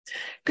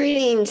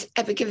Greetings,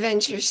 epic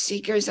adventure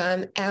seekers.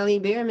 I'm Allie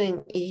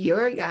Bierman,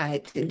 your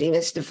guide to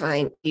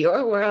demystifying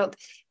your world,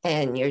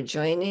 and you're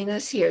joining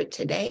us here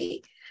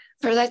today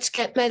for Let's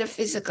Get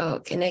Metaphysical,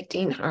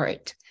 connecting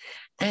heart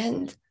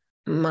and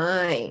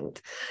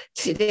mind.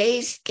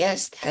 Today's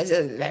guest has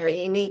a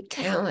very unique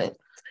talent,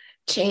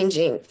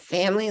 changing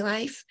family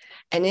life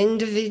and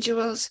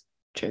individuals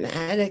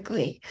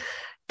dramatically.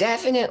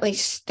 Definitely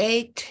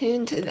stay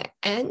tuned to the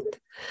end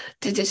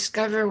to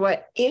discover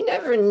what you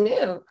never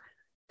knew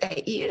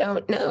that you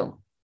don't know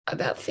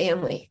about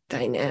family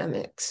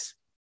dynamics.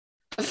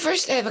 But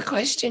first, I have a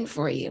question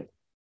for you.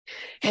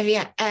 Have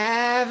you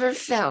ever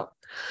felt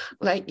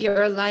like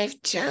your life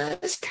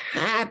just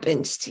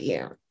happens to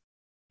you?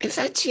 If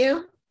that's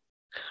you,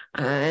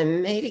 I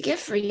made a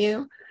gift for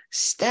you.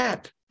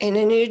 Step in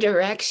a new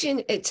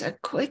direction. It's a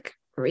quick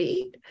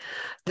read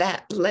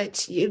that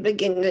lets you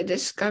begin to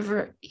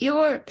discover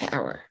your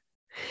power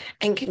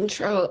and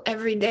control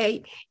every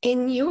day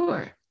in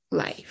your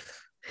life.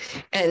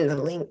 And the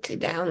link to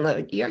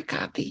download your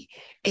copy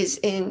is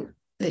in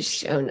the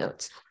show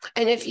notes.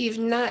 And if you've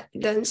not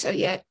done so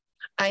yet,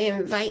 I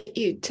invite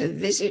you to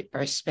visit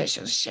our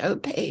special show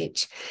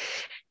page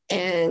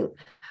and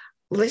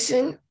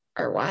listen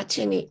or watch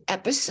any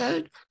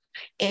episode.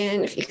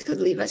 And if you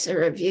could leave us a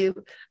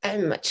review, I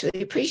much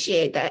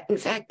appreciate that. In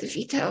fact, if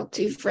you tell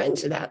 2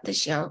 friends about the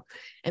show,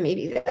 and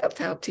maybe they'll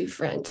tell 2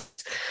 friends,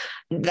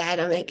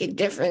 that'll make a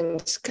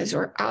difference because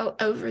we're all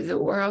over the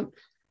world.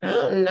 I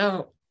don't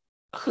know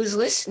who's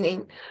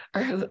listening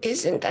or who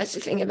isn't. That's the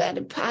thing about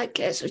a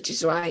podcast, which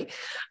is why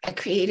I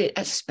created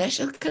a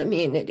special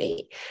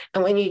community.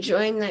 And when you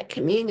join that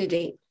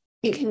community,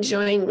 you can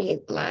join me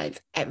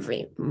live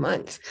every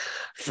month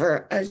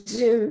for a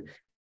Zoom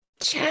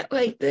chat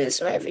like this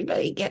where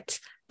everybody gets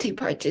to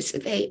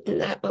participate,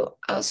 and that will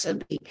also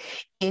be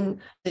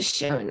in the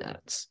show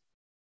notes.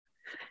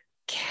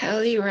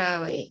 Kelley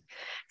Raleigh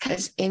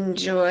has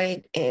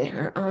enjoyed, in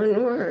her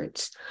own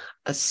words,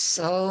 a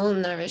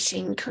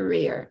soul-nourishing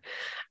career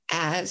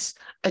as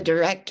a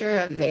director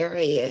of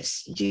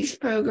various youth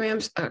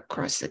programs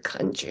across the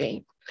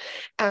country,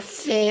 a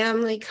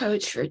family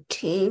coach for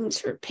teens,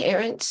 for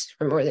parents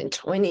for more than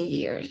 20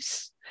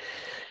 years.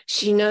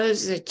 She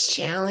knows the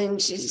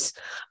challenges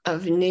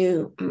of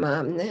new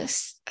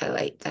momness, I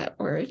like that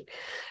word,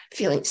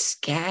 feeling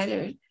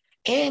scattered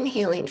and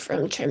healing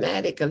from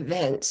traumatic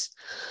events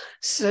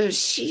so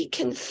she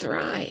can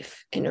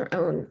thrive in her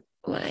own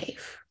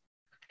life.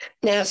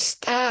 Now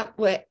stop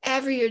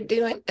whatever you're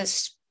doing,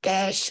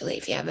 especially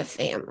if you have a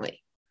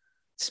family,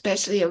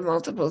 especially of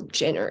multiple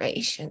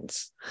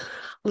generations.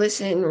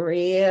 Listen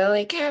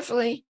really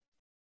carefully.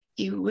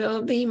 You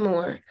will be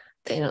more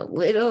than a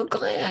little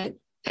glad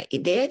that you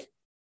did,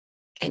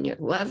 and your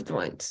loved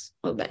ones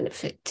will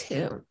benefit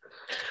too.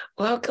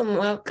 Welcome,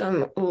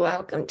 welcome,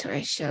 welcome to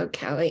our show,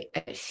 Kelley.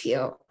 I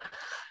feel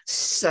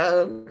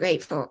so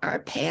grateful our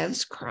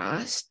paths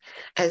crossed.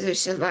 As a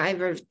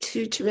survivor of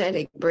 2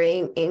 traumatic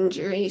brain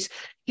injuries,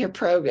 your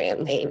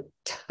program name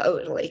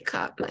totally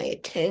caught my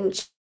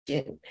attention.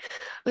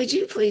 Would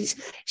you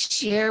please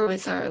share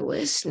with our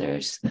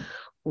listeners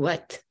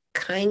what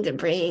Kind of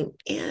Brain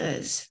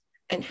is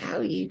and how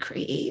you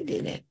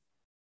created it?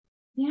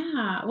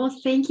 Yeah, well,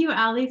 thank you,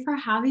 Allie, for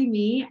having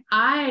me.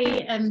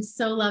 I am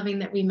so loving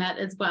that we met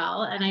as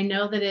well. And I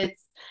know that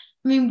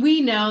we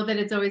know that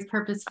it's always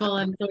purposeful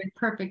and it's always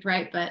perfect,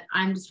 right? But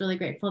I'm just really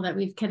grateful that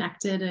we've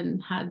connected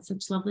and had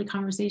such lovely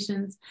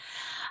conversations.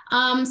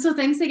 So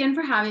thanks again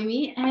for having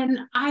me. And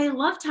I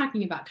love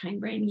talking about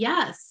Kind Brain.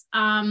 Yes.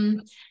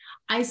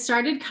 I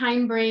started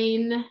Kind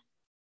Brain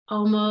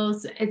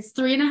it's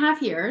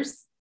 3.5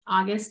 years.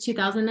 August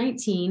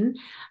 2019,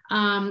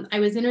 I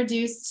was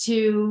introduced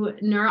to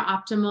Neural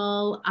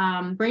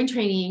Optimal brain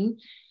training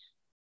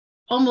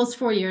almost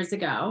 4 years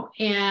ago,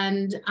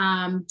 and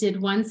did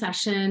 1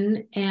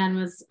 session and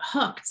was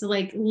hooked.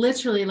 Like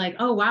literally, like,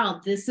 oh wow,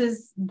 this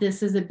is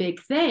a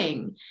big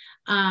thing.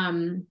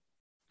 And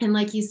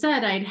like you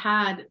said, I'd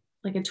had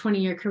like a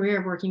 20-year career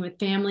of working with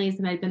families,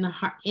 and I'd been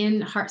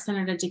in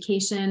heart-centered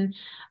education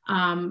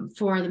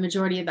for the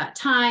majority of that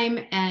time,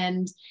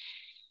 and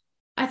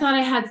I thought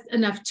I had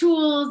enough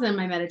tools and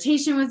my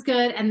meditation was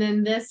good. And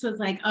then this was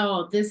like,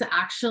 oh, this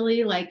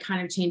actually like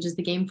kind of changes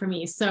the game for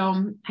me.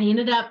 So I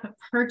ended up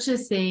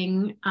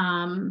purchasing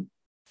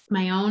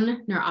my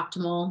own Neural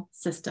Optimal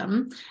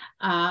system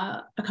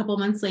a couple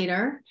months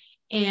later,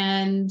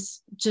 and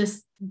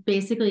just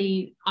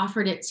basically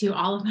offered it to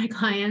all of my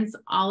clients,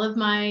 all of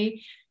my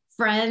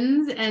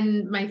friends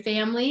and my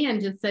family, and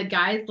just said,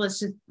 guys, let's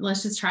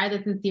just try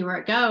this and see where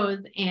it goes.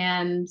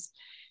 And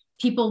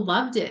people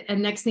loved it.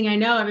 And next thing I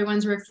know,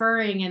 everyone's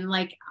referring. And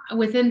like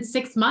within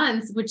 6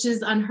 months, which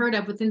is unheard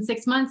of, within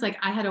 6 months, like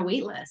I had a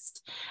wait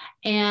list.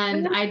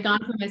 And I'd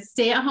gone from a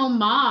stay-at-home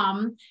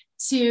mom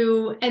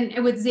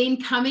and with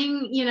Zane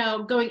coming,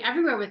 going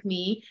everywhere with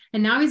me.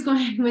 And now he's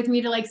going with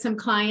me to like some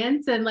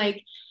clients, and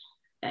like,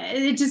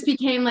 it just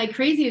became like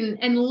crazy.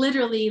 And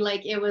literally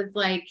like, it was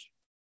like,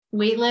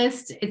 wait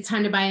list, it's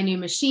time to buy a new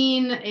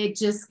machine. It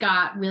just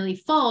got really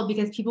full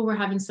because people were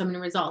having so many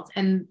results.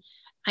 And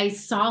I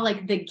saw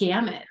like the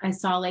gamut. I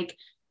saw like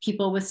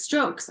people with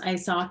strokes. I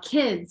saw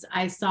kids.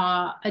 I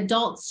saw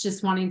adults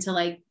just wanting to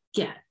like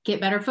get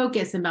better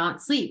focus and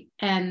balance sleep,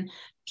 and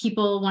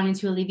people wanting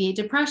to alleviate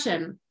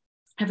depression.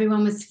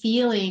 Everyone was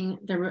feeling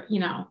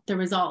the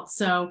results.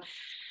 So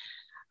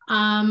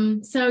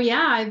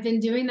yeah, I've been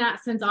doing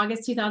that since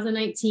August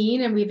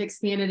 2019, and we've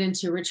expanded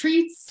into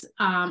retreats.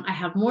 I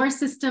have more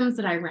systems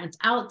that I rent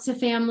out to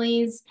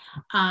families.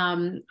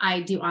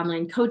 I do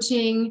online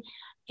coaching,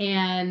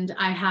 and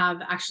I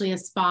have actually a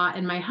spa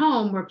in my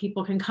home where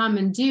people can come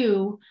and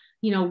do,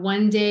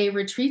 1-day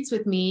retreats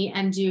with me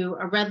and do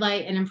a red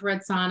light and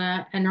infrared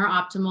sauna and Neural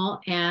Optimal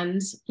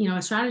and,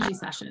 a strategy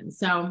session.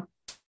 So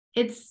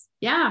it's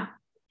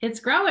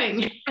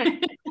growing. I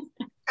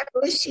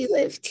wish you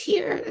lived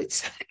here.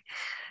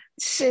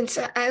 Since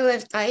I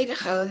left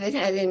Idaho, that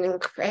had an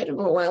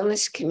incredible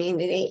wellness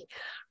community.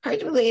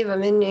 Hard to believe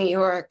I'm in New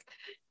York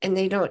and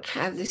they don't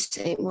have the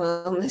same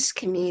wellness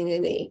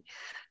community.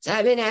 So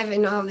I've been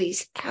having all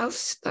these health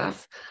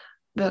stuff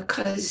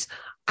because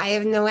I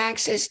have no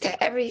access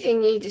to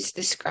everything you just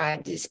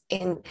described is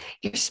in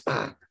your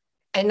spa.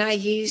 And I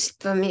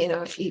used them,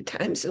 a few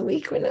times a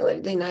week when I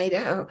lived in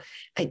Idaho.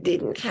 I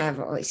didn't have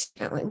all these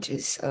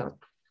challenges. So,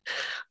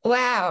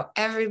 wow,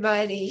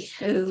 everybody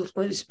who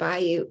lives by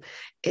you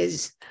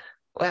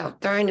there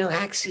are no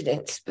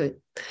accidents, but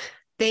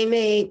they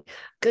made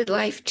good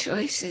life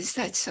choices.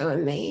 That's so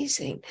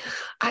amazing.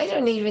 I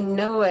don't even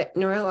know what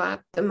Neural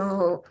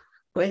Optimal,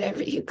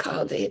 whatever you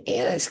called it,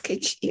 is.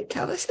 Could you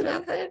tell us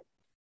about that?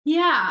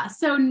 Yeah.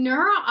 So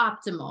Neuro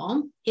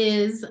Optimal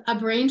is a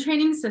brain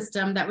training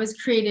system that was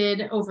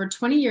created over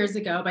 20 years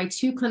ago by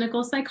 2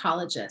 clinical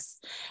psychologists.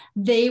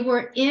 They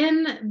were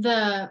in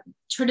the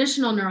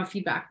traditional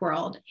neurofeedback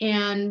world,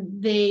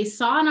 and they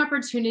saw an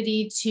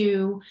opportunity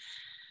to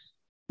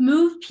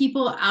move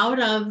people out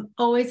of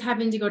always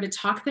having to go to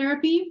talk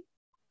therapy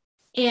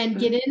and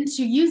get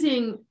into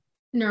using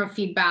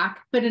neurofeedback,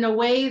 but in a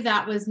way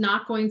that was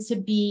not going to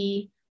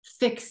be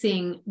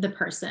fixing the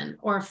person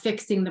or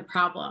fixing the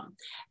problem,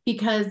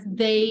 because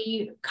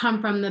they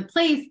come from the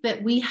place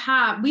that we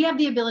have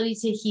the ability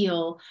to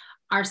heal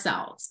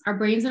ourselves. Our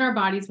brains and our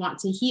bodies want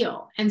to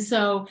heal. And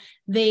so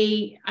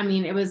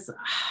it was,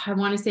 I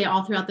want to say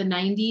all throughout the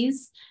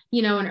 90s,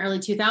 and early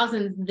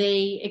 2000s,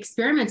 they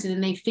experimented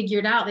and they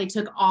figured out, they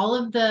took all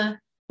of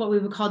what we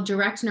would call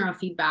direct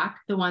neurofeedback,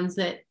 the ones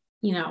that,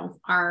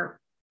 are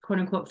quote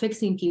unquote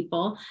fixing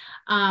people.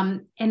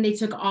 And they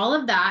took all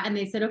of that and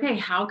they said, okay,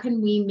 how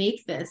can we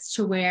make this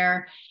to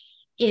where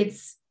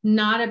it's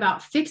not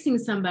about fixing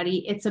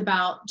somebody, it's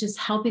about just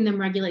helping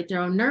them regulate their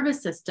own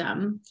nervous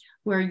system,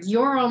 where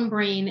your own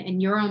brain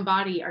and your own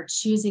body are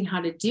choosing how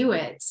to do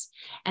it.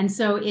 And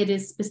so it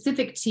is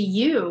specific to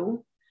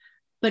you,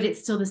 but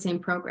it's still the same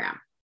program.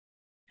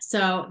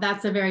 So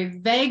that's a very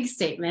vague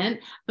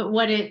statement, but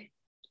what it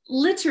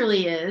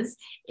literally is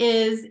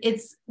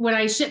it's when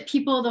I ship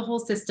people the whole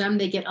system,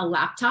 they get a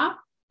laptop,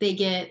 they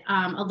get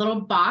a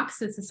little box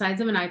that's the size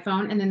of an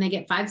iPhone, and then they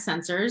get 5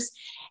 sensors,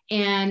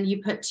 and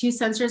you put 2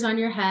 sensors on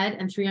your head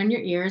and 3 on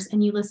your ears,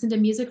 and you listen to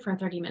music for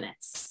 30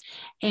 minutes.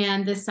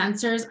 And the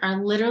sensors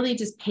are literally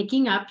just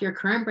picking up your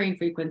current brain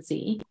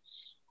frequency,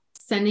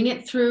 sending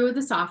it through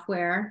the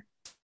software,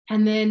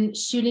 and then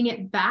shooting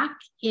it back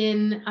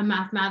in a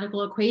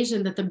mathematical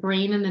equation that the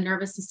brain and the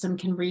nervous system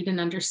can read and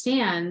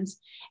understand.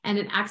 And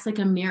it acts like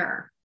a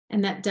mirror.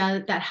 And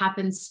that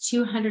happens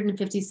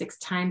 256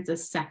 times a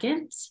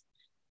second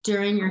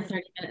during your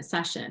 30-minute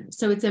session.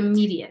 So it's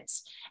immediate.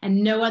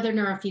 And no other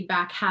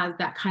neurofeedback has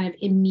that kind of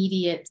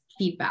immediate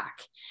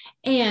feedback.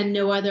 And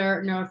no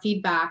other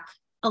neurofeedback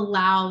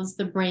allows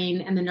the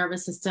brain and the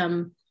nervous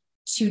system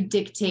to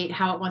dictate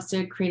how it wants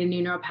to create a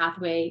new neural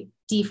pathway,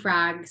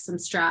 defrag some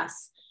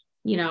stress,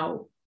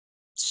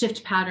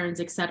 shift patterns,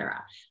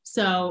 etc.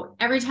 So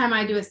every time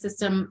I do a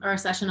system or a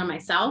session on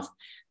myself,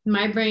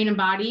 my brain and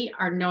body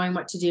are knowing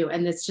what to do.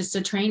 And it's just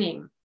a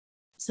training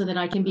so that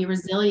I can be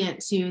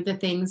resilient to the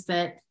things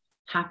that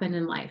happen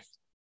in life.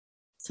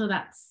 So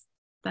that's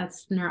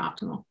Neuro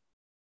Optimal.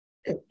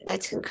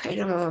 That's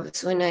incredible.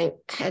 So when I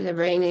had a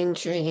brain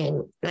injury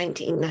in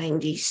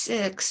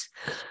 1996,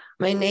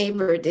 my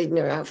neighbor did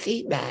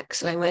neurofeedback.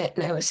 So I went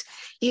and I was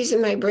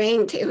using my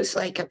brain it was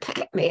like a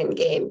Pac-Man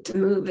game to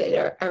move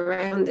it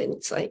around. And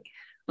it's like,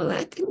 well,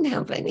 that didn't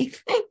help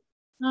anything.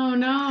 Oh,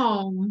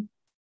 no.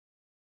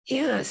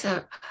 Yeah.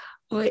 So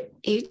what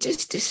you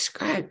just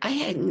described, I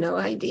had no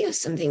idea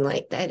something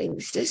like that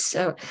exists.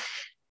 So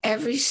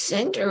every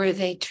center where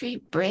they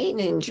treat brain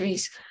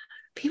injuries,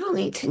 people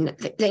need to know,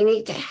 they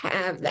need to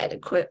have that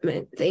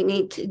equipment. They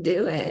need to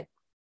do it.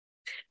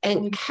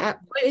 And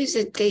what is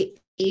it that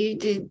you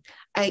did?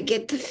 I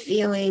get the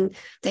feeling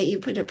that you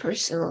put a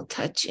personal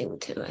touch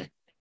into it.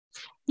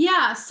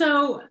 Yeah.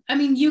 So,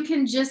 you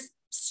can just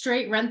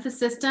straight rent the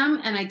system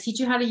and I teach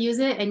you how to use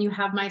it, and you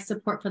have my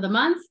support for the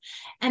month.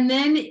 And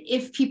then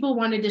if people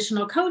want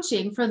additional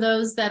coaching, for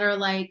those that are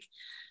like,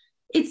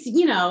 it's,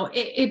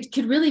 it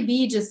could really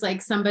be just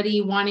like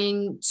somebody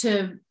wanting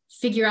to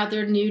figure out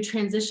their new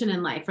transition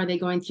in life. Are they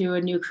going through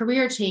a new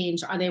career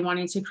change? Are they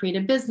wanting to create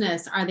a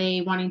business? Are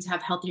they wanting to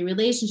have healthy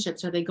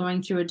relationships? Are they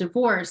going through a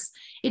divorce?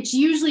 It's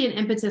usually an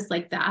impetus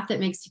like that that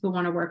makes people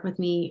want to work with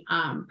me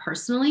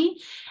personally.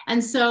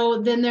 And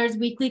so then there's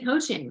weekly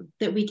coaching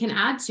that we can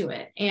add to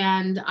it.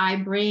 And I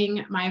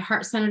bring my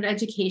heart-centered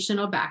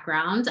educational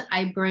background.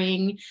 I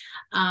bring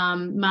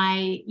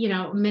my,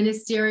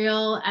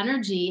 ministerial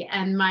energy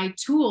and my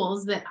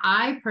tools that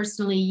I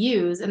personally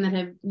use and that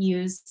have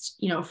used,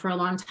 for a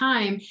long time,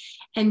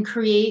 and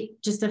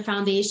create just a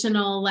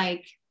foundational,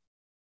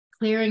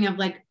 clearing of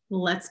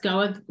let's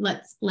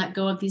let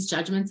go of these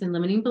judgments and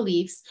limiting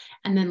beliefs.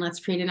 And then let's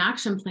create an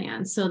action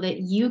plan so that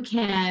you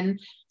can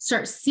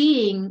start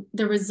seeing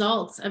the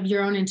results of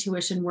your own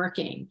intuition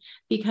working,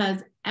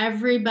 because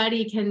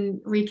everybody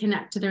can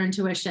reconnect to their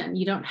intuition.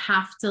 You don't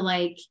have to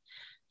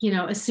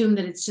assume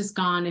that it's just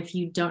gone if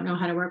you don't know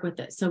how to work with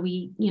it. So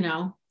we,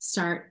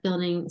 start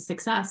building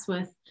success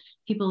with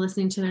people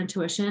listening to their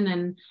intuition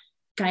and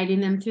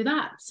guiding them through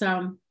that.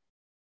 So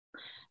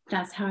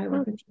that's how I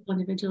work with people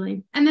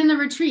individually. And then the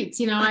retreats,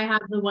 I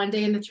have the 1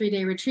 day and the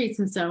 3-day retreats.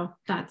 And so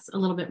that's a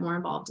little bit more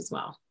involved as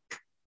well.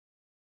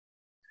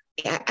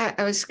 Yeah,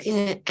 I was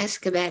going to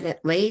ask about it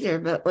later,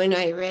 but when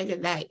I read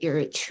about your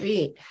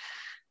retreat,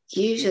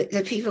 usually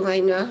the people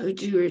I know who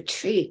do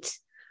retreats,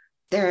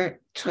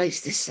 they're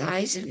twice the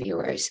size of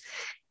yours.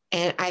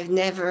 And I've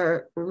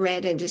never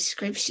read a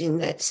description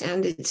that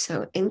sounded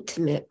so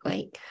intimate.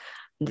 Like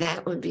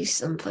that would be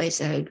someplace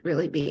that would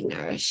really be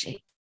nourishing.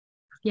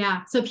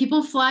 Yeah. So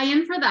people fly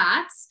in for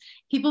that.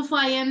 People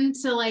fly in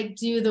to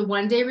do the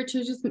 1-day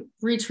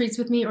retreats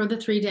with me or the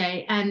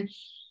 3-day. And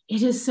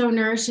it is so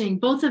nourishing.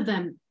 Both of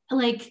them.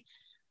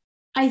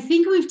 I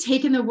think we've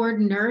taken the word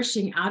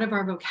nourishing out of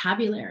our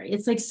vocabulary.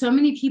 It's so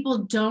many people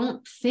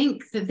don't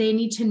think that they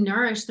need to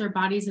nourish their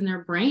bodies and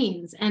their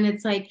brains. And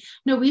it's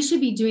no, we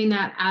should be doing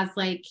that as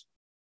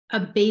a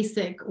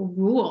basic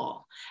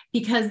rule,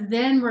 because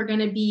then we're going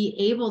to be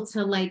able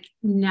to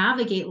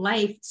navigate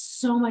life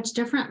so much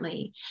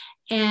differently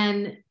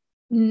and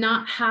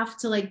not have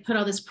to put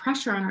all this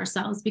pressure on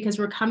ourselves, because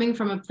we're coming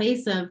from a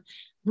place of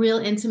real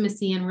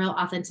intimacy and real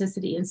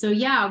authenticity. And so,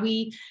 yeah,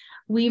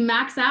 we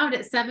max out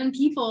at 7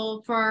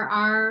 people for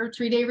our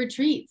 3-day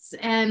retreats.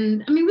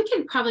 And I mean, we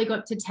could probably go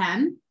up to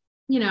 10,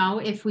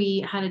 if we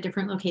had a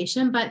different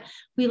location, but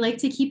we like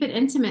to keep it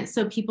intimate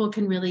so people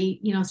can really,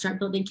 start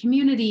building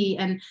community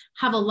and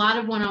have a lot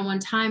of one-on-one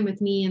time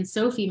with me and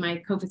Sophie, my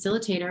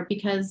co-facilitator,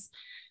 because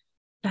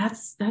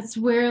that's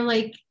where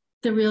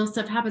the real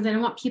stuff happens. I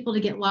don't want people to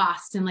get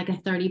lost in a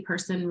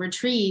 30-person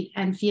retreat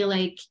and feel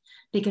like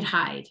they could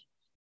hide,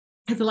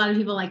 because a lot of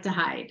people like to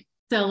hide.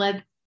 So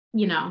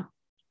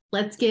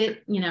let's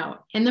get,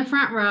 in the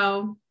front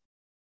row,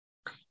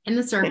 in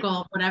the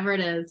circle, whatever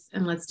it is,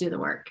 and let's do the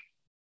work.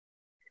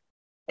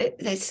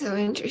 That's so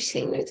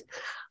interesting.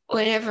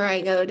 Whenever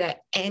I go to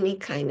any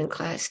kind of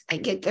class, I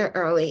get there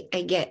early,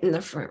 I get in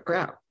the front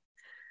row.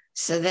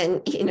 So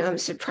then, I'm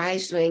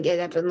surprised when I get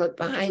up and look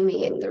behind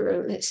me and the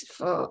room is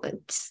full.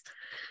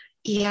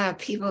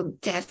 People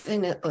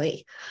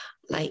definitely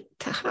like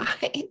to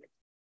hide.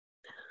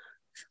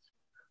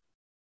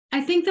 I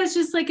think that's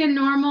just a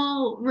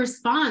normal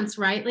response,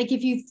 right?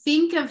 If you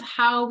think of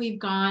how we've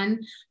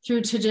gone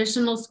through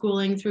traditional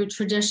schooling, through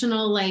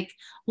traditional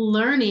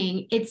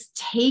learning, it's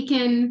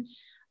taken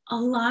a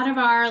lot of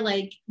our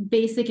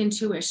basic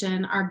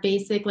intuition, our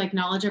basic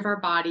knowledge of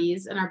our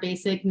bodies and our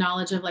basic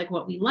knowledge of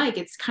what we like.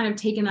 It's kind of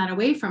taken that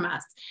away from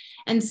us.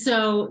 And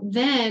so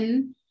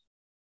then,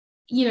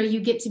 you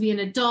get to be an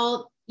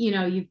adult,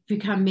 you've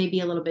become maybe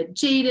a little bit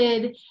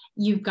jaded.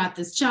 You've got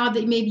this job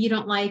that maybe you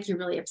don't like. You're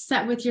really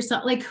upset with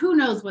yourself. Who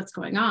knows what's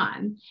going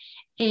on?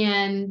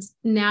 And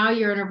now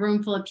you're in a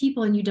room full of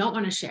people and you don't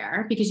want to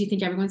share because you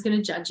think everyone's going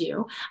to judge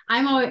you.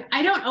 I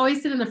don't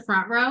always sit in the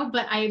front row,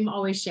 but I'm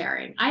always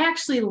sharing. I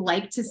actually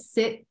like to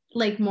sit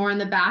more in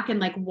the back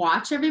and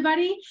watch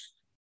everybody,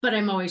 but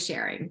I'm always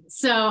sharing.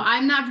 So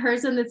I'm that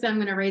person that says I'm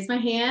going to raise my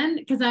hand,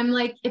 because I'm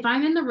if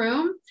I'm in the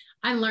room,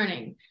 I'm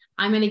learning.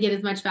 I'm going to get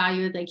as much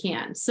value as I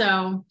can.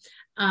 So,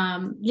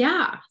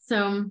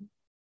 so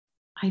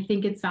I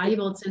think it's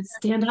valuable to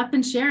stand up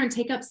and share and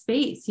take up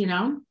space,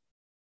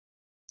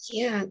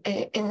 Yeah.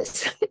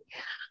 And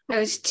I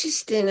was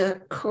just in a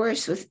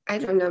course with, I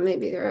don't know,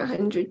 maybe there are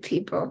 100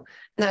 people.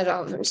 Not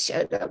all of them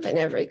showed up in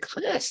every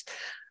class.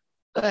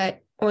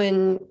 But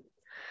when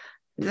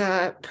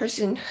the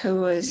person who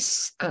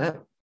was,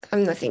 I'm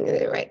not thinking of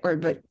the right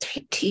word, but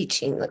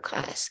teaching the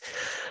class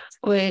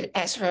would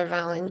ask for a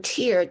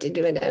volunteer to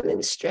do a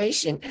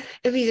demonstration,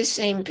 it'd be the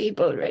same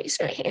people raise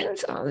their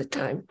hands all the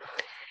time.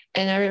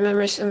 And I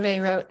remember somebody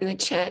wrote in the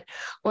chat,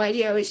 why do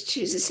you always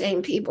choose the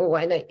same people?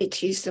 Why don't you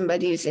choose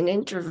somebody who's an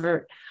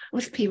introvert?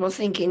 With people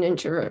thinking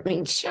introvert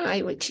means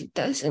shy, which it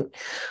doesn't.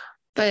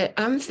 But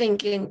I'm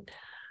thinking,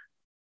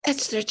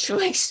 that's their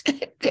choice.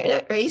 They're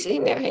not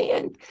raising their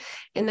hand.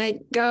 And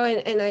I'd go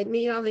and I'd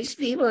meet all these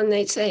people and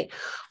they'd say,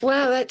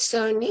 wow, that's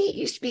so neat.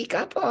 You speak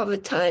up all the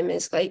time.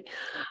 It's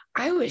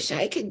I wish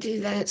I could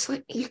do that. It's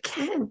you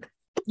can.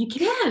 You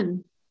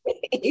can.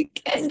 You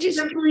can just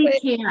simply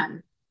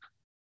can.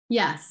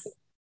 Yes.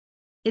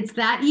 It's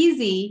that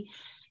easy.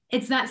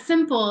 It's that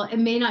simple. It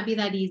may not be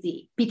that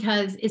easy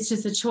because it's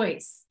just a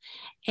choice.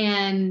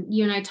 And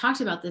you and I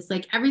talked about this,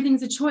 like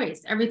everything's a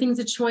choice. Everything's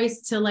a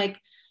choice to like,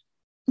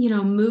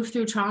 move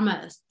through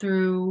trauma,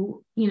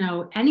 through,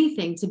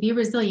 anything, to be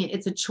resilient.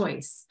 It's a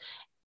choice.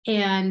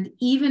 And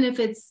even if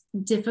it's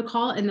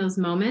difficult in those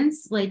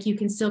moments, like you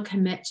can still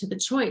commit to the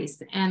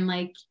choice and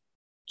like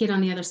get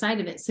on the other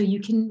side of it. So you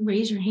can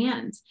raise your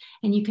hand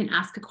and you can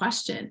ask a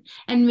question,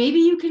 and maybe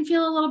you can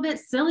feel a little bit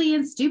silly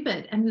and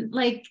stupid and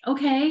like,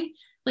 okay,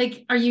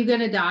 like, are you going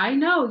to die?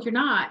 No, you're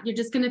not. You're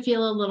just going to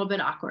feel a little bit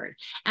awkward,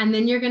 and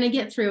then you're going to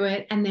get through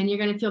it. And then you're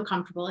going to feel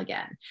comfortable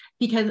again,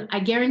 because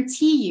I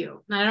guarantee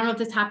you, and I don't know if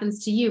this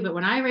happens to you, but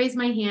when I raise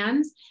my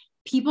hand,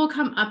 people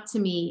come up to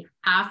me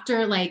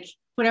after like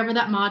whatever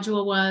that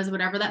module was,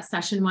 whatever that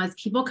session was,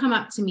 people come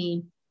up to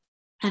me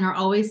and are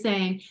always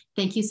saying,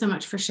 thank you so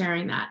much for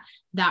sharing that.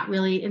 That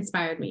really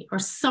inspired me, or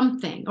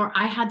something, or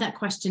I had that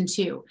question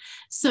too.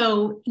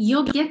 So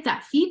you'll get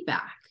that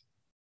feedback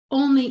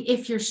only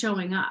if you're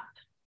showing up.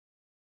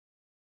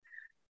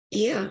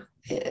 Yeah.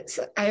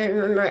 I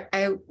remember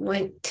I don't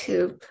want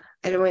to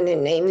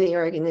name the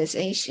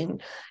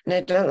organization, and I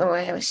don't know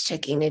why I was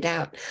checking it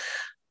out,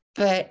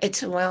 but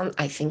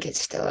I think it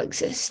still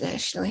exists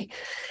nationally.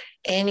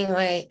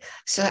 Anyway,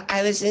 so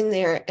I was in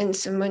there and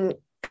someone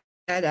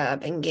got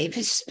up and gave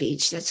his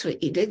speech. That's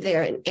what you did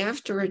there. And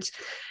afterwards,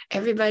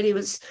 everybody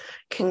was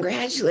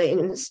congratulating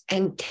him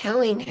and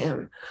telling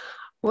him,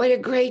 what a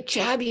great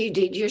job you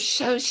did. You're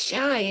so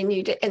shy. And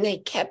you did. And they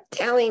kept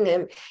telling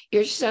him,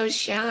 you're so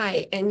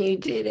shy and you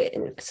did it.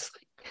 And it's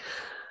like,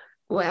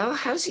 well,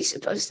 how's he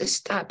supposed to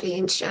stop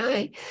being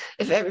shy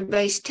if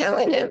everybody's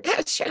telling him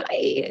how shy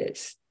he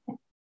is?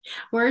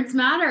 Words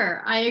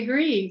matter. I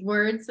agree.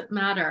 Words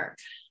matter.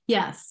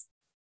 Yes.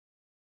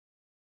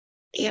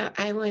 Yeah,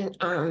 I went,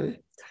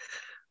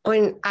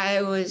 when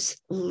I was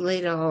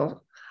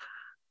little,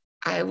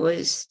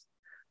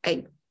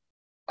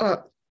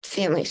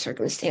 family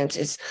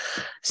circumstances.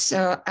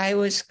 So I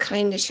was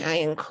kind of shy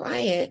and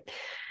quiet.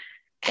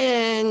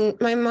 And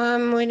my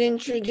mom would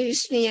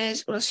introduce me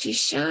as, well, she's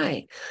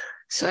shy.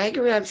 So I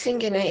grew up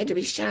thinking I had to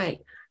be shy.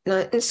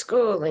 Not in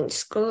school. In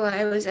school,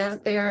 I was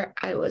out there.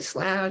 I was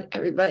loud.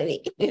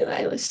 Everybody knew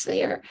I was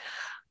there.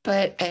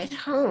 But at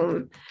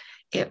home,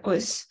 I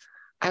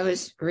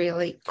was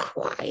really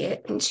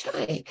quiet and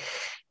shy.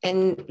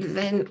 And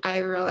then I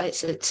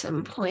realized at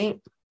some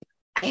point,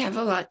 I have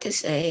a lot to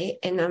say,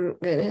 and I'm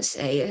going to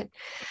say it.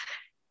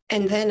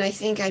 And then I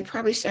think I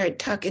probably started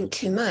talking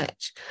too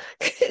much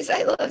because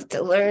I love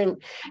to learn. And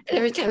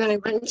every time I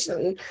learn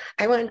something,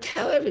 I want to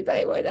tell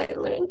everybody what I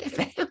learned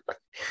about.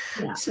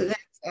 Yeah. So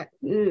that's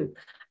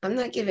I'm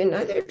not giving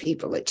other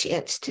people a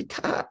chance to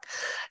talk.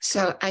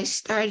 So I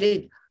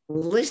started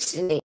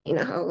listening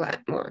a whole lot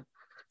more.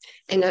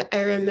 And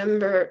I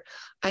remember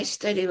I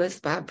studied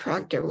with Bob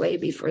Proctor way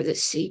before The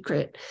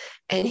Secret,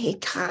 and he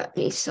taught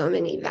me so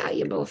many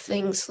valuable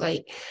things.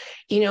 Like,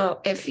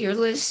 if you're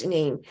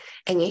listening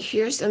and you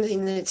hear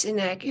something that's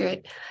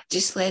inaccurate,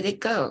 just let it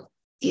go.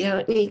 You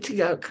don't need to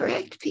go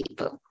correct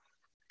people.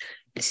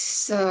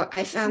 So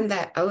I found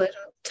that a little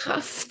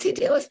tough to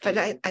deal with, but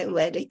I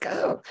let it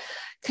go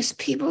because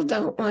people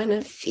don't want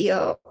to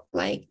feel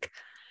like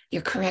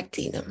you're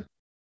correcting them.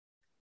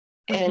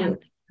 And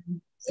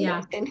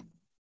yeah.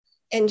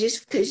 And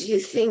just because you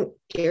think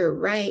you're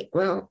right,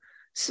 well,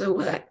 so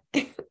what?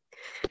 You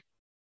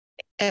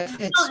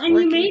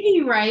may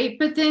be right,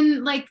 but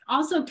then like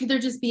also could there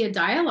just be a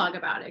dialogue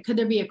about it? Could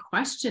there be a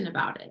question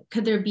about it?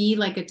 Could there be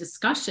like a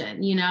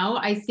discussion?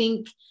 I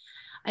think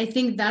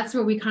that's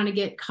where we kind of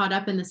get caught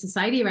up in the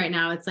society right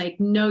now. It's like,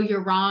 no,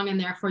 you're wrong, and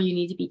therefore you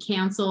need to be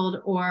canceled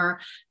or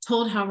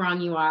told how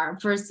wrong you are,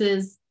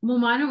 versus,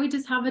 well, why don't we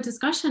just have a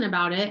discussion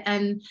about it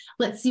and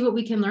let's see what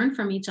we can learn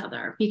from each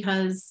other?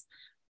 Because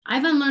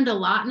I've unlearned a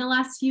lot in the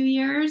last few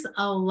years,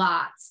 a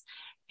lot.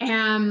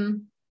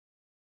 And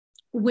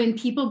when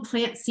people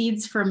plant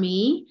seeds for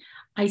me,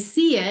 I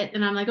see it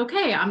and I'm like,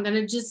 okay, I'm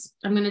going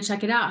to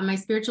check it out. And my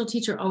spiritual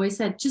teacher always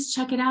said, just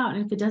check it out.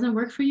 And if it doesn't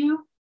work for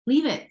you,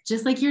 leave it.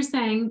 Just like you're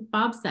saying,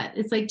 Bob said,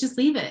 it's like, just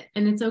leave it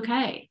and it's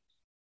okay.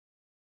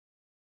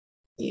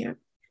 Yeah.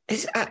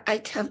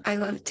 I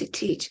love to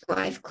teach.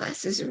 Live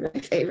classes are my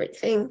favorite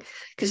thing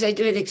because I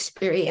do it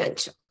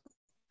experiential.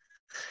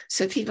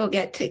 So people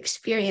get to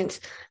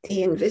experience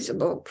the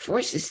invisible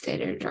forces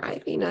that are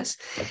driving us.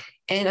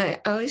 And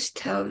I always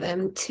tell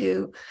them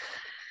to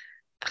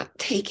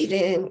take it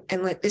in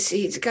and let the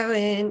seeds go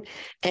in.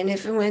 And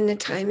if and when the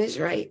time is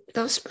right,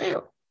 they'll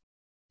sprout.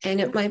 And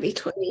it might be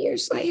 20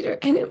 years later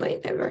and it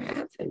might never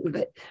happen,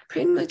 but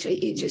pretty much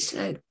what you just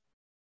said.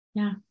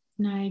 Yeah,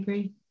 no, I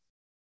agree.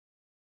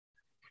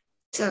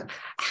 So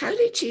how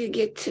did you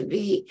get to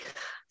be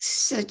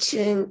such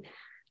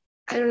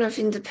I don't know if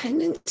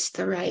independent's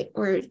the right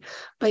word,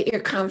 but you're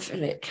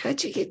confident.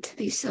 How'd you get to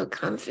be so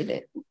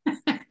confident?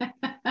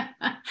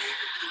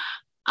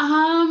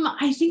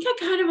 I think I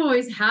kind of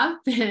always have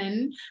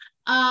been.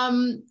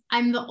 I'm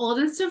the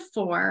oldest of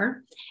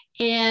four,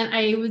 And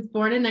I was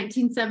born in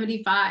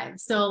 1975.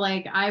 So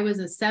like I was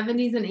a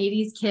 70s and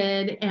 80s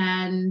kid,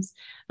 and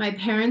my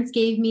parents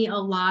gave me a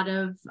lot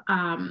of,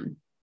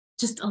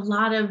 just a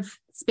lot of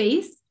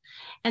space.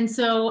 And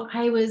so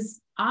I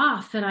was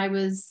off, and I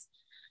was,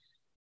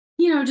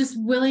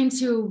 just willing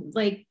to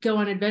like go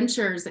on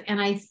adventures. And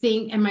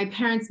my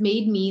parents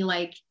made me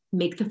like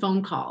make the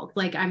phone calls.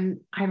 Like I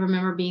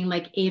remember being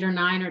like 8 or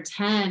 9 or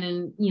 10,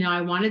 and,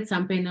 I wanted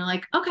something. They're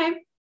like, okay,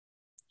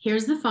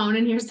 here's the phone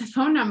and here's the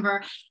phone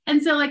number.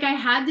 And so like I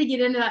had to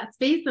get into that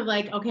space of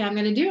like, okay, I'm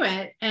going to do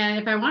it. And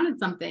if I wanted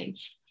something.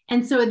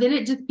 And so then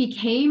it just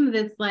became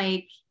this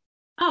like,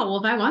 oh, well,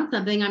 if I want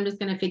something, I'm just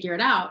going to figure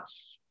it out.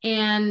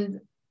 And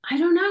I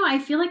don't know. I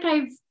feel like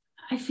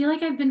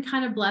I've been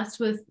kind of blessed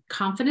with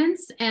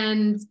confidence,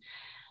 and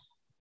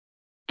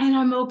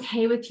I'm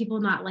okay with people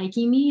not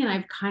liking me. And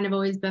I've kind of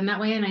always been that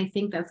way. And I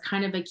think that's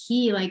kind of a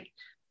key. Like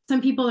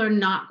some people are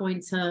not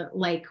going to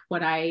like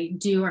what I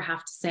do or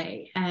have to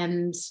say.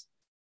 And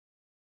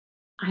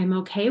I'm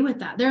okay with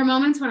that. There are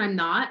moments when I'm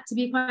not, to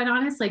be quite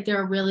honest. Like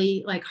there are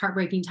really like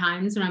heartbreaking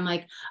times when I'm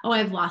like, oh,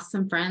 I've lost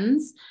some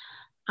friends.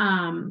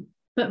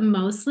 But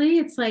mostly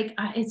it's like,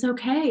 it's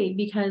okay,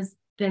 because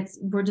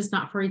we're just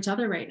not for each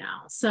other right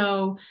now.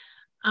 So,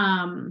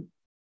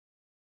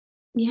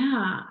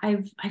 yeah,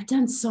 I've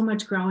done so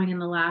much growing in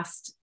the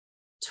last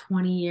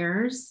 20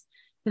 years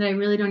that I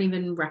really don't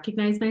even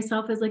recognize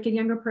myself as like a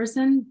younger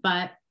person,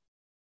 but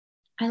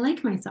I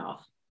like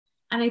myself.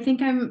 And I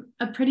think I'm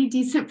a pretty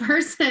decent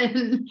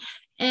person.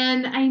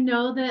 And I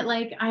know that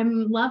like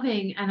I'm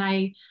loving, and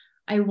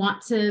I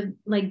want to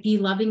like be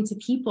loving to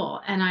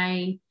people.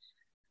 And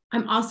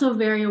I'm also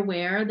very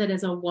aware that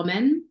as a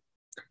woman,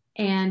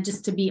 and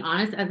just to be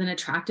honest, as an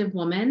attractive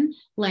woman,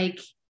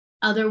 like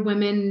other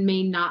women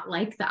may not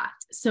like that.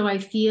 So I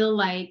feel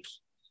like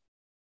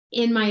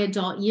in my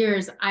adult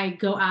years, I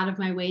go out of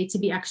my way to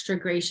be extra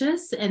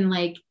gracious and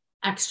like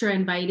extra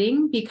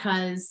inviting,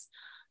 because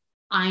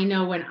I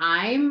know when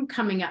I'm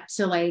coming up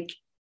to like,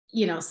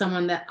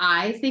 someone that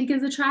I think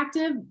is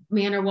attractive,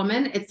 man or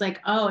woman, it's like,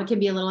 oh, it can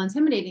be a little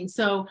intimidating.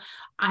 So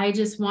I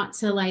just want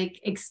to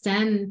like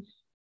extend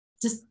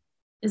just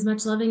as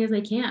much loving as I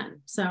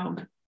can. So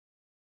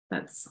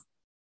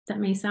that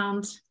may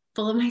sound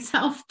full of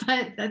myself,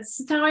 but that's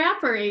just how I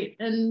operate,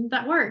 and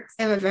that works.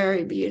 I have a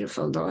very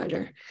beautiful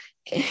daughter.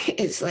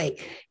 It's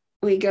like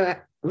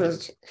well,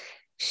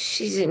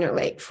 she's in her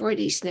late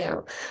 40s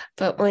now,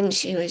 but when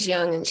she was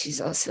young, and she's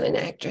also an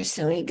actress,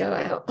 and we go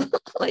out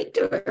like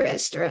to a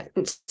restaurant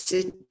and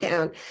sit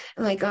down,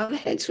 and like all the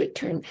heads would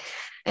turn,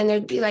 and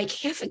there'd be like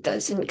half a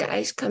dozen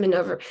guys coming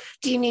over.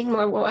 Do you need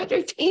more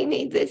water? Do you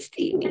need this?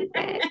 Do you need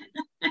that?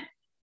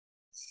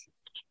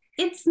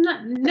 It's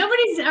not,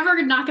 nobody's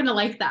ever not going to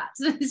like that.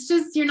 It's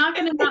just, you're not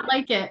going to not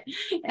like it.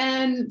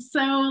 And so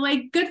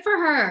like, good for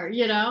her,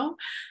 Yeah.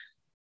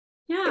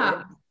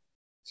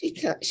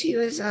 She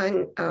was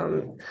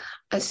on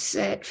a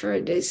set for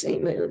a Disney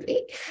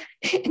movie,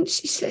 and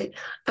she said,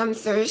 I'm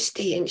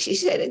thirsty. And she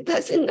said, a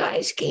dozen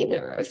guys came to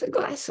her with a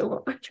glass of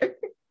water.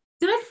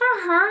 Good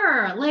for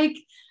her. Like,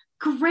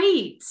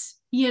 great.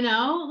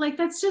 Like,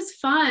 that's just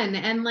fun.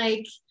 And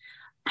like,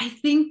 I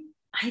think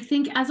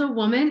as a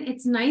woman,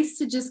 it's nice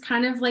to just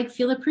kind of like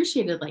feel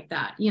appreciated like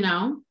that,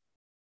 So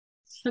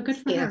good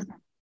for her.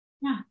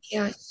 Yeah.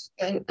 Yes.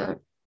 And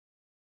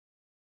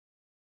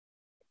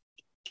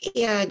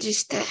yeah,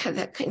 just to have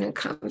that kind of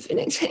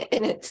confidence.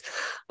 And it's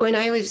when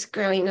I was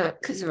growing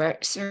up, because of our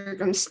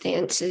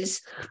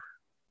circumstances,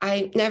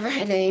 I never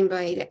had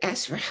anybody to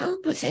ask for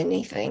help with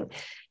anything.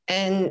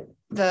 And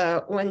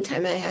the one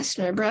time I asked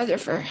my brother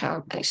for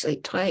help, actually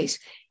twice,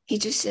 he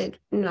just said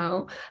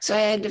no. So I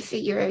had to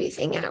figure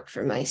everything out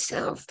for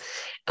myself.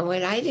 And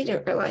what I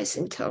didn't realize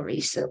until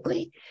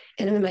recently,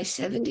 and I'm in my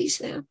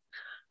 70s now,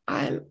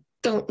 I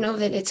don't know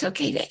that it's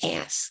okay to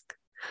ask.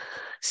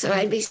 So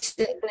I'd be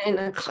sitting in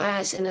a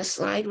class, and a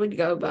slide would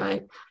go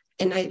by,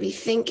 and I'd be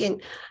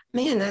thinking,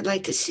 man, I'd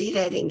like to see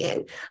that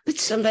again. But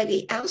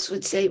somebody else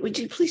would say, would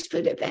you please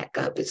put it back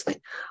up? It's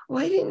like,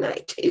 why didn't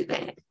I do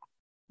that?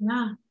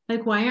 Yeah.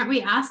 Like, why aren't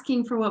we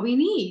asking for what we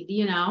need,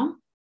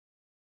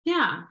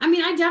 Yeah. I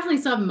mean, I definitely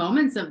still have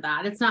moments of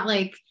that. It's not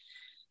like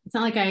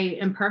I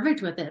am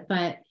perfect with it,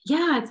 but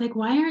yeah, it's like,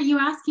 why aren't you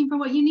asking for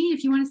what you need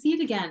if you want to see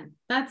it again?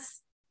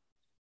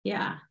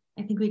 Yeah,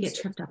 I think we get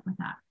tripped up with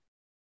that.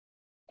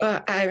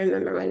 Well, I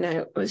remember when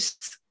I was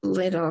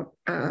little,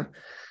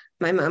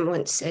 my mom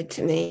once said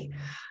to me,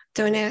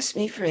 don't ask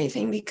me for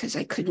anything because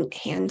I couldn't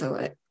handle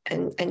it.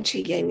 And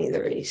she gave me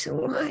the reason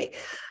why.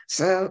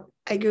 So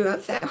I grew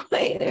up that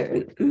way. And I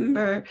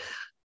remember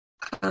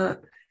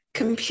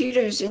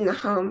computers in the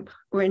home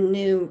were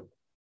new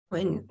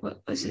when,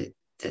 what was it,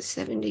 the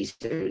 70s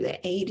or the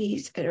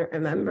 80s? I don't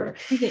remember.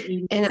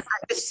 And I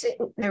was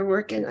sitting there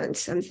working on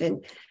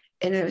something,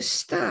 and I was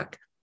stuck.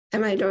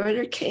 And my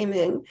daughter came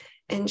in,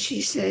 and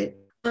she said,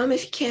 Mom,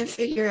 if you can't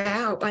figure it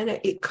out, why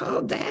don't you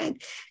call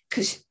Dad?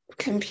 Because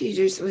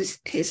computers was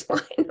his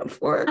line of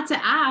work. Not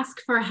to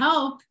ask for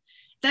help.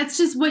 that's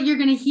just what you're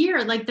going to hear.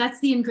 Like, that's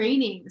the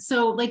ingraining.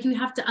 So like, you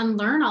have to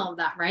unlearn all of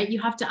that, right?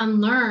 You have to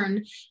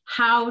unlearn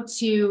how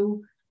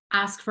to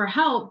ask for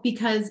help,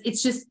 because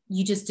it's just,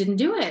 you just didn't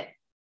do it.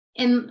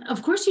 And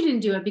of course you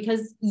didn't do it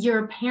because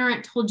your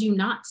parent told you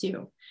not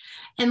to.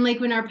 And like,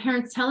 when our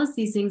parents tell us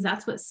these things,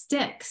 that's what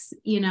sticks,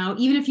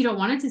 even if you don't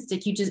want it to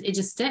stick, it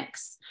just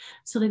sticks.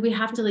 So like, we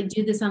have to like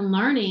do this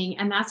unlearning,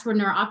 and that's where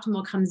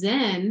Neurooptimal comes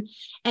in.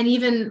 And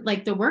even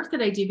like the work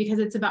that I do, because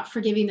it's about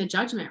forgiving the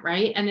judgment,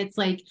 right? And it's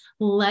like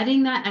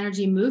letting that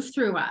energy move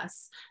through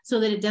us so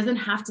that it doesn't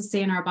have to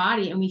stay in our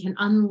body, and we can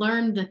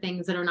unlearn the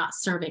things that are not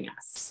serving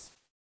us.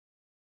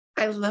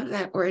 I love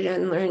that word,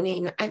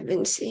 unlearning. I've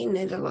been seeing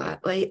it a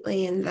lot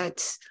lately, and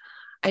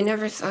I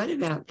never thought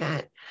about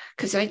that,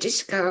 because I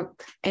just go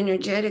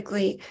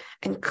energetically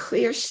and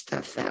clear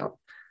stuff out.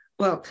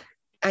 Well,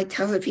 I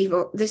tell the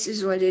people this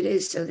is what it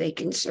is, so they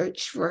can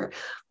search for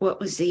what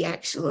was the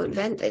actual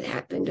event that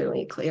happened, and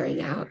we clear it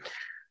out.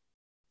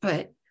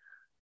 But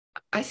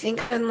I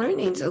think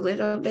unlearning is a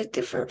little bit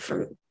different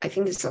I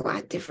think it's a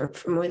lot different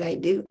from what I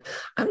do.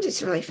 I'm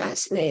just really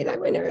fascinated. I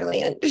want to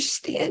really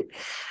understand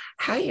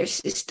how your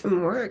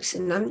system works.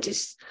 And I'm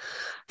just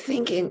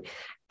thinking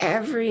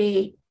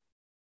every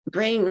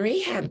brain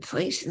rehab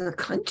place in the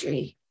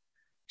country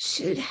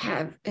should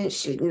have and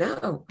should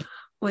know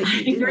what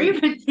you do. I agree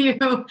with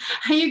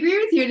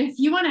you. And if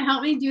you want to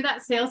help me do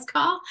that sales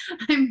call,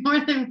 I'm more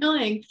than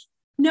willing.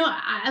 No,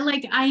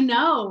 I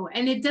know.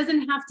 And it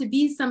doesn't have to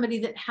be somebody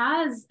that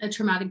has a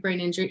traumatic brain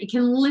injury. It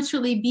can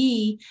literally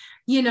be,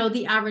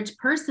 the average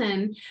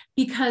person,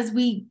 because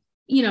we,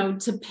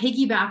 to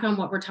piggyback on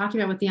what we're talking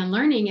about with the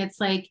unlearning, it's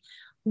like,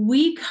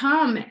 we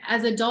come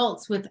as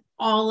adults with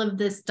all of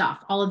this stuff,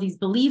 all of these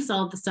beliefs,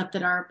 all of the stuff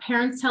that our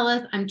parents tell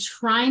us. I'm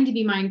trying to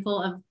be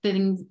mindful of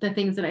the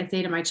things that I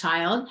say to my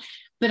child,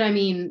 but I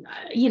mean,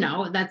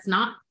 that's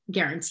not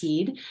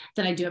guaranteed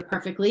that I do it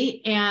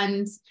perfectly.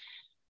 And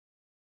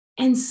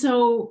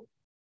so,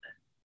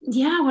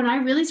 yeah, when I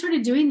really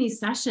started doing these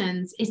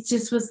sessions, it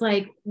just was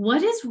like,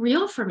 what is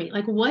real for me?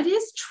 Like, what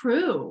is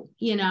true,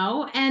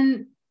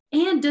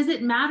 and does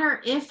it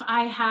matter if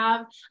I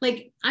have,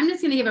 like, I'm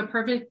just going to give a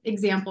perfect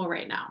example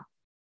right now.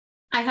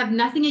 I have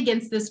nothing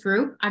against this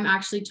group. I'm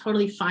actually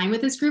totally fine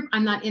with this group.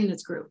 I'm not in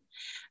this group,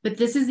 but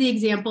this is the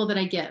example that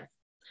I give.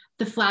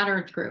 The flat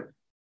earth group.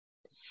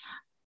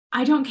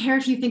 I don't care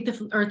if you think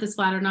the earth is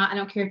flat or not. I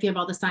don't care if you have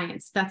all the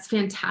science. That's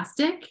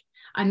fantastic.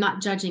 I'm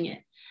not judging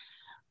it.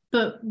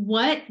 But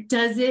what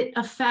does it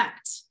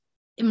affect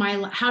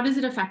how does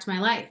it affect my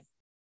life?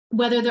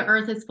 Whether the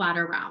earth is flat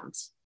or round.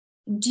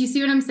 Do you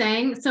see what I'm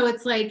saying? So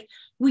it's like,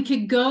 we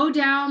could go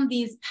down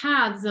these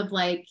paths of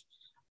like,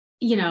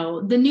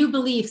 the new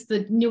beliefs,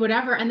 the new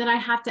whatever. And then I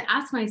have to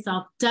ask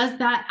myself, does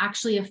that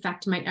actually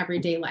affect my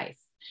everyday life?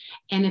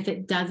 And if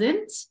it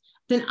doesn't,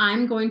 then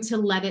I'm going to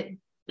let it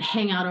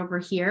hang out over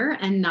here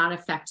and not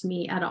affect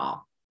me at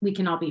all. We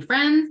can all be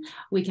friends.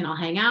 We can all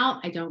hang out.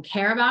 I don't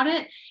care about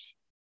it,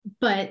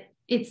 but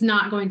it's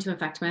not going to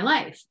affect my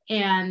life.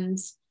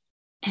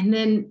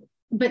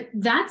 But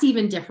that's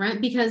even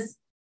different, because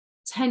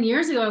 10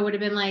 years ago, I would have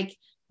been like,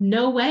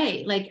 no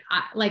way. Like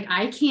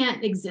I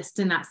can't exist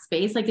in that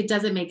space. Like, it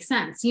doesn't make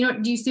sense.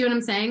 Do you see what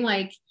I'm saying?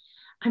 Like,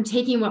 I'm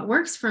taking what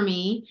works for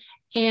me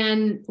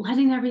and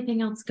letting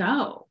everything else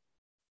go.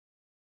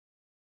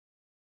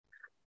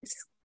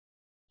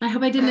 I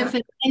hope I didn't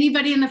offend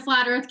anybody in the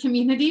flat earth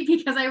community,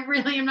 because I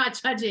really am not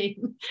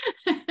judging.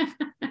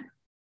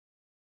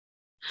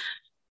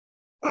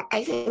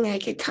 I think I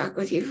could talk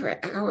with you for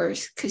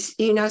hours, because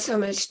you know so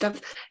much stuff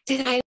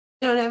that I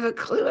don't have a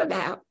clue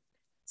about.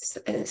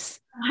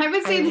 I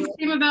would say the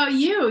same about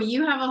you.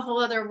 You have a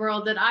whole other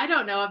world that I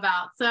don't know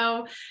about.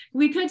 So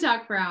we could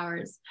talk for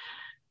hours.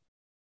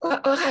 Well,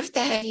 I'll have to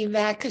have you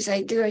back, because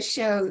I do a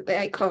show that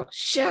I call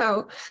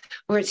Show,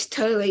 where it's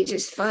totally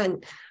just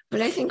fun.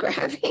 But I think we're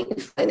having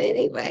fun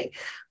anyway.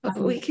 But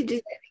we could do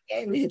that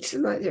again and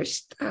some other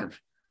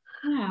stuff.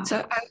 Yeah. So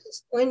I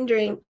was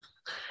wondering,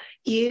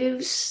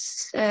 you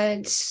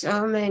said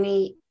so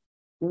many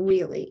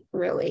really,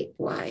 really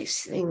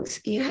wise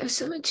things. You have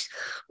so much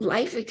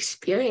life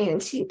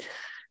experience. You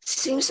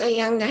seem so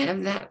young to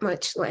have that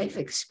much life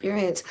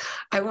experience.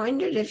 I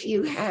wondered if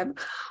you have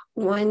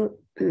one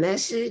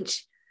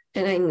message,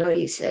 and I know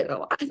you said a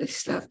lot of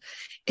stuff.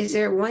 Is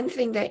there one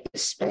thing that you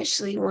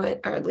especially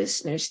want our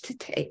listeners to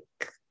take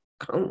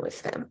home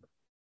with them?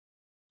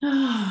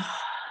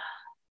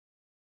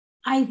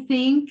 I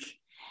think,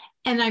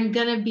 and I'm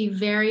going to be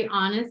very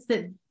honest,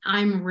 that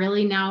I'm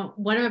really now,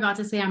 what I'm about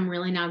to say, I'm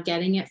really now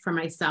getting it for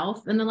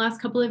myself in the last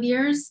couple of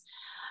years.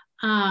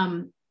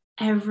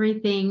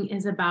 Everything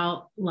is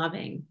about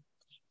loving,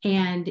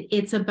 and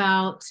it's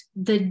about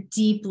the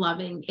deep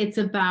loving. It's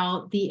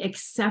about the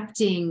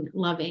accepting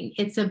loving.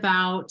 It's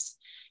about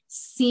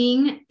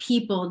seeing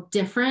people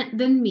different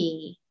than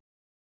me,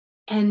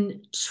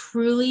 and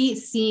truly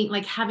seeing,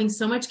 like, having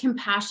so much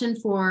compassion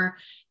for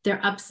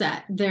their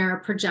upset, their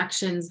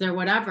projections, their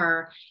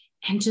whatever,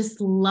 and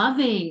just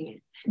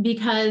loving,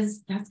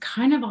 because that's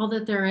kind of all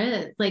that there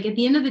is. Like, at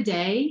the end of the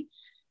day,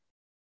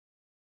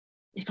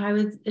 if I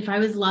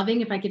was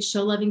loving, if I could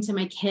show loving to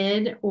my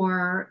kid,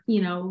 or,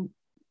 you know,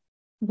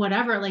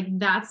 whatever, like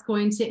that's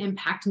going to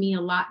impact me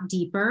a lot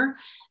deeper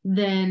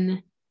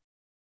than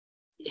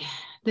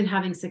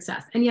having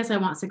success. And yes, I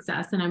want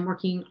success and I'm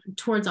working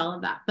towards all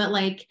of that, but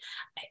like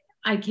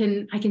I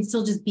can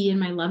still just be in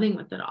my loving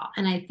with it all.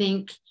 And I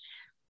think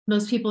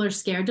most people are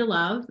scared to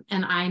love.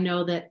 And I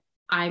know that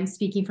I'm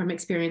speaking from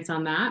experience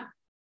on that.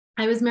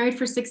 I was married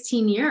for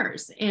 16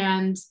 years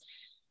and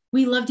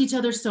we loved each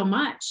other so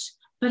much,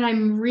 but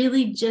I'm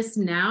really just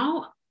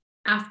now,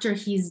 after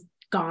he's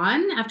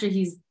gone, after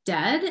he's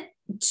dead,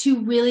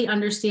 to really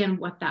understand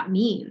what that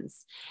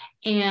means.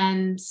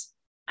 And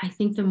I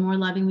think the more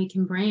loving we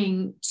can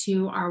bring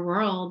to our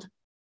world,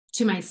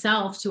 to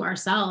myself, to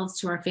ourselves,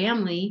 to our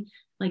family,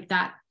 like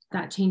that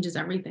changes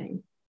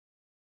everything.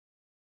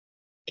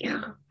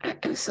 Yeah,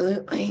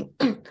 absolutely.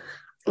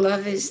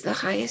 Love is the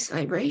highest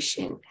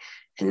vibration,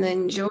 and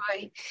then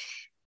joy.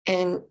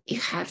 And you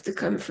have to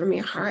come from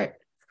your heart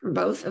for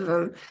both of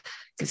them,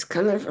 because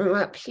coming from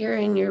up here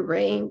in your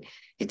brain,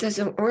 it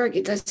doesn't work.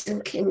 It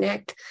doesn't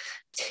connect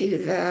to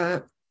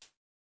the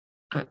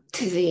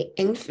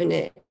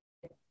infinite.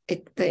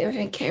 The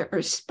infinite can't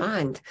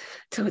respond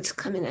to what's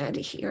coming out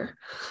of here.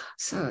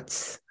 So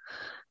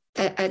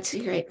that's a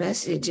great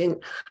message.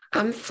 And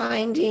I'm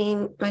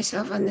finding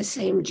myself on the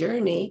same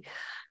journey,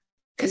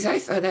 because I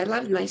thought I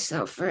loved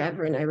myself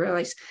forever. And I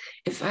realized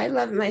if I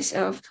love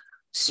myself,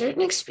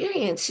 certain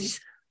experiences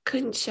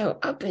couldn't show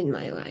up in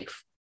my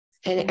life.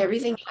 And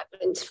everything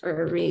happens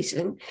for a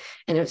reason.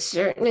 And if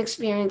certain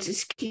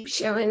experiences keep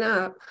showing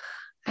up,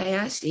 I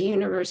ask the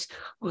universe,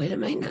 what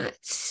am I not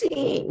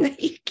seeing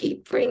that you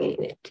keep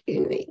bringing it to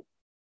me?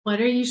 What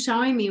are you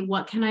showing me?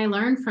 What can I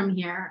learn from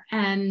here?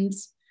 And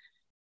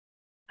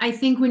I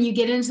think when you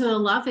get into the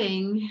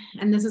loving,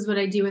 and this is what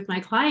I do with my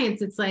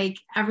clients, it's like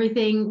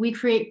everything we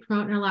create,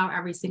 promote, and allow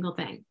every single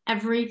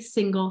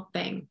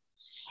thing.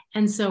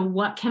 And so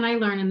what can I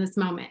learn in this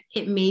moment?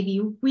 It may be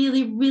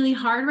really, really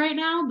hard right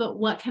now, but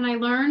what can I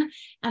learn?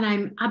 And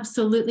I'm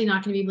absolutely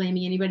not going to be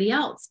blaming anybody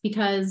else,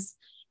 because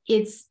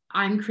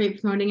I'm creating,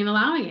 promoting, and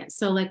allowing it.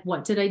 So like,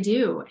 what did I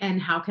do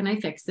and how can I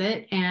fix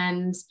it?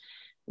 And,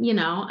 you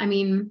know, I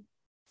mean,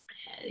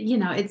 you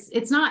know,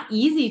 it's not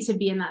easy to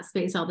be in that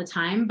space all the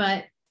time,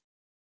 but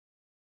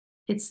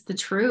it's the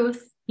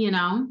truth, you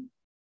know,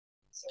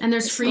 and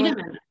there's freedom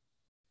in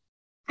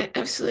it.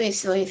 Absolutely.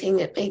 It's the only thing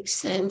that makes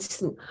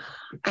sense. And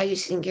I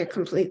just think you're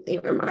completely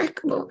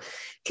remarkable,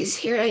 because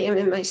here I am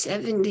in my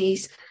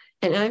 70s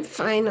and I've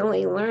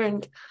finally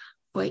learned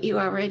what you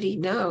already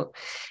know.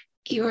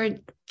 You are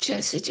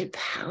just such a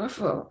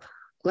powerful,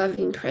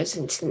 loving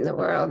presence in the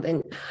world.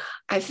 And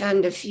I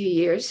found a few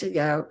years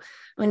ago,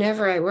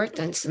 whenever I worked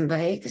on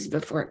somebody, because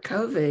before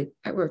COVID,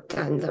 I worked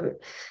on them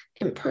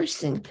in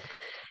person,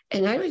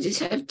 and I would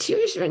just have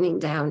tears running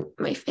down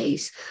my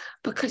face,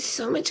 because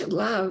so much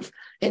love,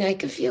 and I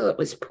could feel it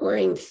was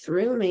pouring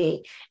through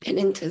me and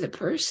into the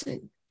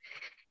person.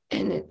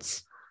 And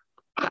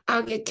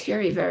I'll get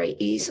teary very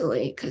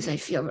easily because I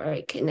feel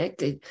very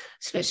connected,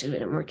 especially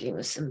when I'm working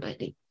with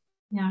somebody.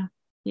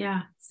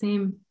 Yeah,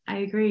 same. I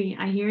agree.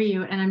 I hear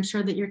you. And I'm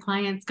sure that your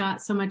clients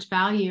got so much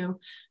value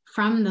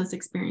from those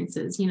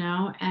experiences, you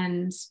know,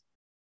 and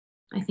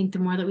I think the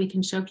more that we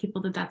can show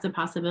people that that's a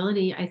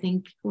possibility, I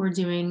think we're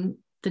doing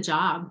the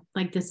job.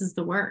 Like, this is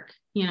the work,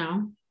 you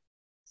know?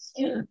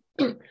 Yeah.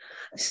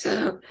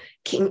 So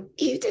can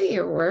you do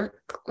your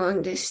work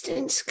long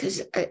distance?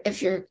 Because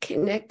if you're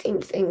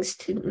connecting things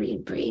to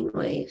read brain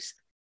waves.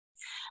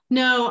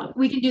 No,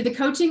 we can do the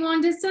coaching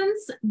long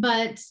distance,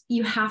 but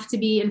you have to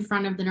be in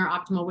front of the Neural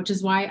Optimal, which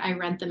is why I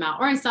rent them out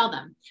or I sell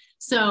them.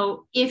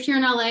 So if you're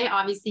in LA,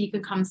 obviously you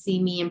can come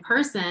see me in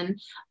person,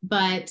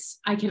 but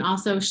I can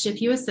also ship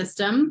you a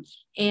system,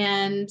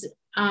 and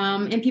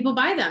people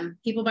buy them.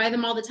 People buy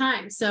them all the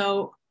time.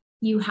 So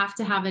you have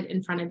to have it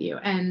in front of you.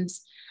 And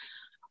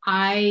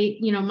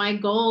my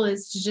goal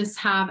is to just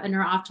have a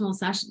Neural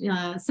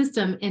Optimal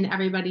system in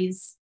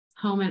everybody's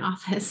home and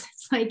office.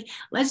 It's like,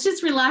 let's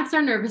just relax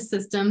our nervous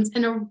systems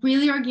in a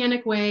really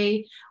organic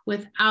way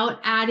without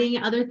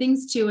adding other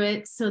things to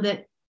it, so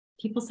that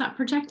people stop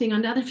projecting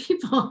onto other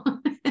people.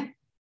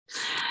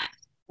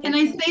 And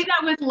I say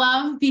that with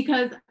love,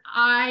 because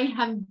I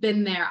have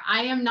been there.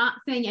 I am not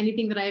saying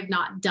anything that I have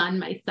not done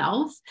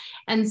myself.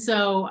 And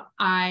so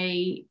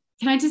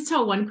can I just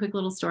tell one quick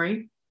little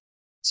story?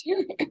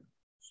 Sure.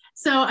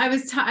 So I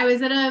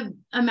was at a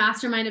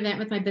mastermind event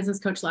with my business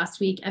coach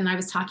last week, and I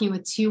was talking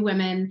with two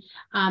women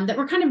that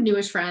were kind of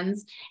newish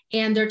friends,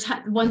 and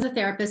one's a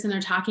therapist, and they're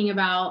talking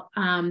about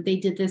they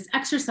did this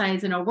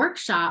exercise in a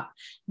workshop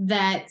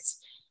that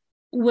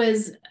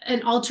was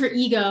an alter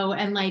ego,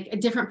 and like a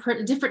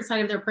different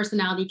side of their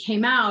personality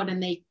came out,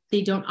 and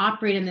they don't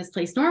operate in this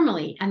place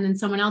normally. And then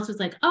someone else was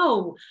like,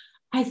 oh,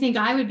 I think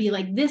I would be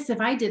like this if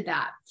I did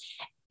that.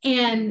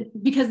 And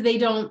because they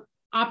don't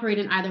operate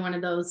in either one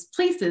of those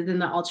places in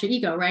the alter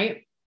ego,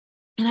 right?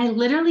 And I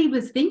literally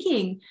was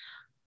thinking,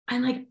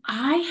 And like,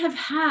 I have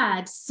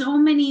had so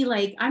many,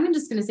 like, I'm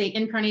just going to say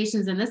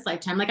incarnations in this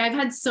lifetime. Like, I've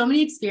had so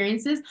many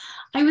experiences.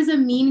 I was a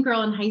mean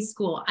girl in high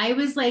school. I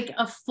was like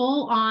a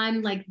full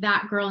on, like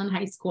that girl in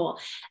high school.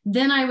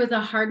 Then I was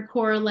a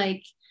hardcore,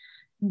 like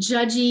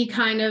judgy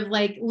kind of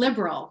like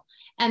liberal.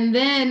 And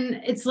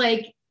then it's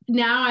like,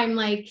 now I'm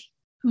like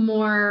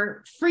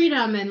more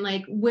freedom and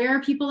like, where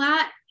are people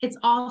at? It's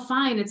all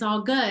fine. It's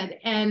all good.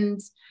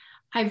 And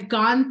I've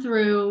gone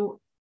through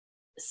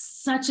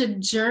such a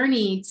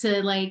journey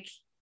to like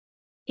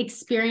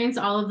experience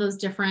all of those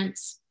different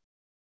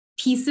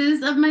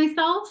pieces of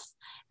myself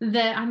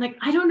that I'm like,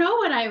 I don't know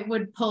what I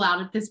would pull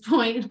out at this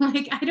point.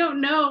 Like, I don't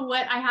know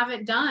what I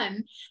haven't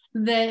done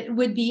that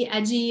would be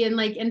edgy and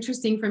like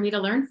interesting for me to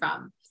learn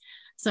from.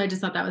 So I just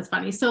thought that was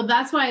funny. So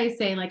that's why I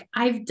say, like,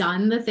 I've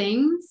done the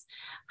things,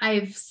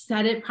 I've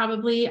said it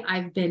probably,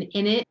 I've been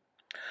in it.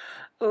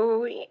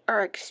 We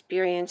are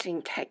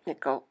experiencing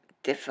technical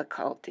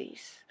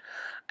difficulties.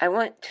 I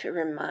want to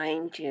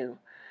remind you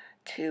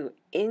to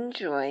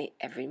enjoy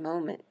every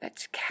moment.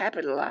 That's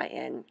capital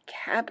I-N,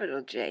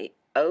 capital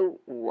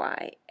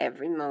J-O-Y,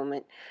 every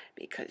moment,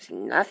 because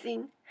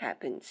nothing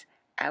happens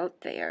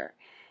out there.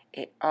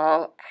 It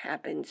all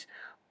happens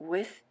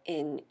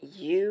within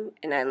you,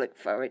 and I look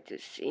forward to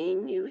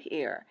seeing you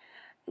here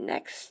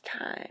next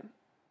time.